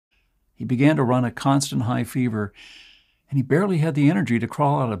He began to run a constant high fever, and he barely had the energy to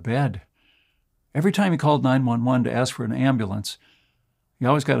crawl out of bed. Every time he called 911 to ask for an ambulance, he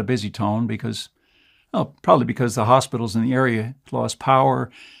always got a busy tone probably because the hospitals in the area had lost power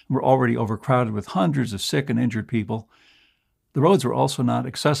and were already overcrowded with hundreds of sick and injured people. The roads were also not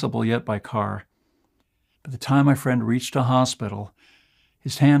accessible yet by car. By the time my friend reached a hospital,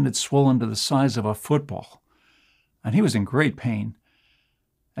 his hand had swollen to the size of a football, and he was in great pain.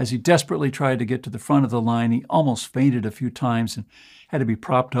 As he desperately tried to get to the front of the line, he almost fainted a few times and had to be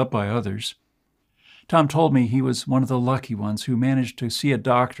propped up by others. Tom told me he was one of the lucky ones who managed to see a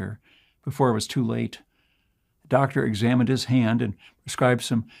doctor before it was too late. The doctor examined his hand and prescribed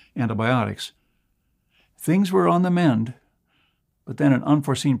some antibiotics. Things were on the mend, but then an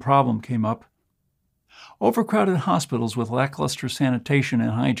unforeseen problem came up. Overcrowded hospitals with lackluster sanitation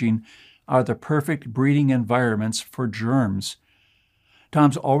and hygiene are the perfect breeding environments for germs.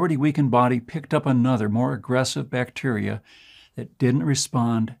 Tom's already weakened body picked up another, more aggressive bacteria that didn't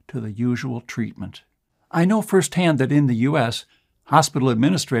respond to the usual treatment. I know firsthand that in the U.S., hospital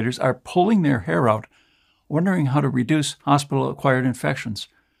administrators are pulling their hair out, wondering how to reduce hospital-acquired infections.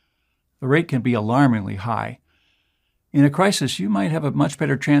 The rate can be alarmingly high. In a crisis, you might have a much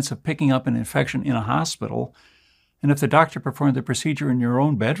better chance of picking up an infection in a hospital than if the doctor performed the procedure in your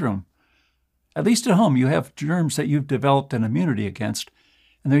own bedroom. At least at home, you have germs that you've developed an immunity against,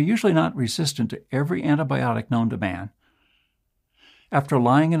 and they're usually not resistant to every antibiotic known to man. After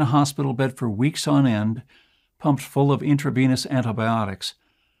lying in a hospital bed for weeks on end, pumped full of intravenous antibiotics,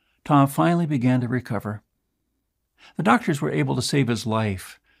 Tom finally began to recover. The doctors were able to save his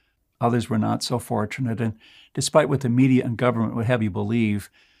life. Others were not so fortunate, and despite what the media and government would have you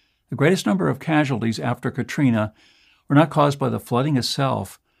believe, the greatest number of casualties after Katrina were not caused by the flooding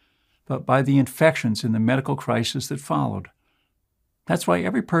itself, but by the infections in the medical crisis that followed. That's why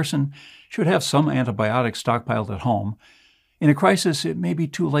every person should have some antibiotics stockpiled at home. In a crisis, it may be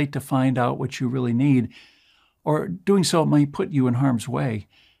too late to find out what you really need, or doing so might put you in harm's way.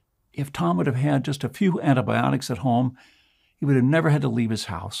 If Tom would have had just a few antibiotics at home, he would have never had to leave his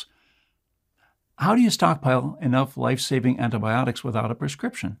house. How do you stockpile enough life-saving antibiotics without a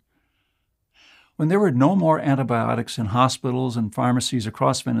prescription? When there were no more antibiotics in hospitals and pharmacies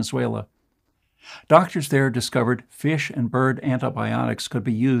across Venezuela, doctors there discovered fish and bird antibiotics could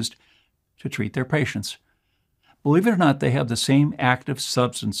be used to treat their patients. Believe it or not, they have the same active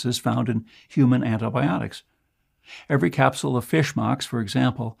substances found in human antibiotics. Every capsule of fish mox, for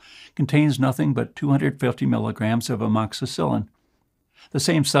example, contains nothing but 250 milligrams of amoxicillin, the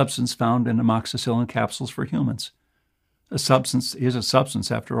same substance found in amoxicillin capsules for humans. A substance is a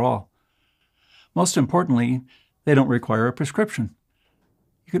substance, after all. Most importantly, they don't require a prescription.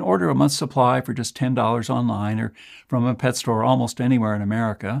 You can order a month's supply for just $10 online or from a pet store almost anywhere in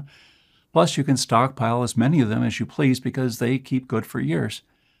America. Plus, you can stockpile as many of them as you please because they keep good for years.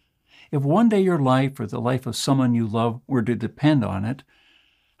 If one day your life or the life of someone you love were to depend on it,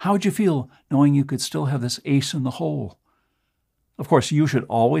 how would you feel knowing you could still have this ace in the hole? Of course, you should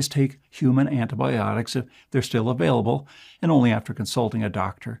always take human antibiotics if they're still available, and only after consulting a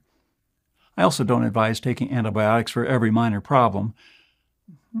doctor. I also don't advise taking antibiotics for every minor problem.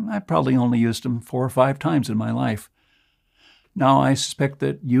 I've probably only used them 4 or 5 times in my life. Now, I suspect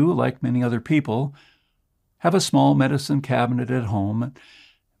that you, like many other people, have a small medicine cabinet at home.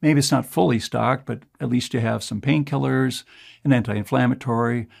 Maybe it's not fully stocked, but at least you have some painkillers, an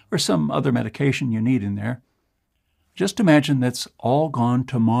anti-inflammatory, or some other medication you need in there. Just imagine that's all gone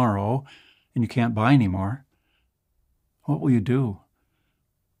tomorrow and you can't buy any more. What will you do?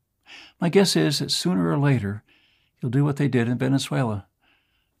 My guess is that sooner or later, you'll do what they did in Venezuela.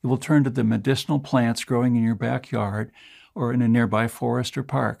 You will turn to the medicinal plants growing in your backyard or in a nearby forest or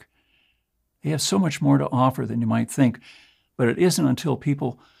park. They have so much more to offer than you might think, but it isn't until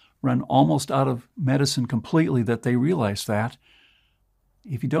people run almost out of medicine completely that they realize that.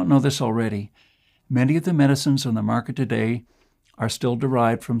 If you don't know this already, many of the medicines on the market today are still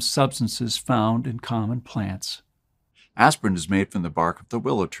derived from substances found in common plants. Aspirin is made from the bark of the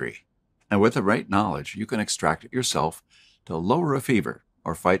willow tree, and with the right knowledge, you can extract it yourself to lower a fever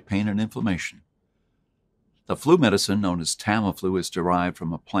or fight pain and inflammation. The flu medicine known as Tamiflu is derived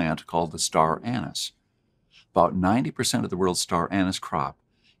from a plant called the star anise. About 90% of the world's star anise crop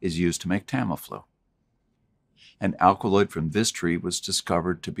is used to make Tamiflu. An alkaloid from this tree was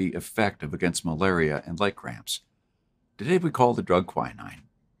discovered to be effective against malaria and leg cramps. Today we call the drug quinine.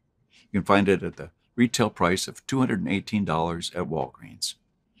 You can find it at the retail price of $218 at Walgreens.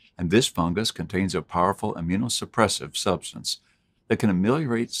 And this fungus contains a powerful immunosuppressive substance that can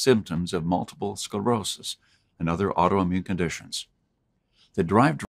ameliorate symptoms of multiple sclerosis and other autoimmune conditions. The derived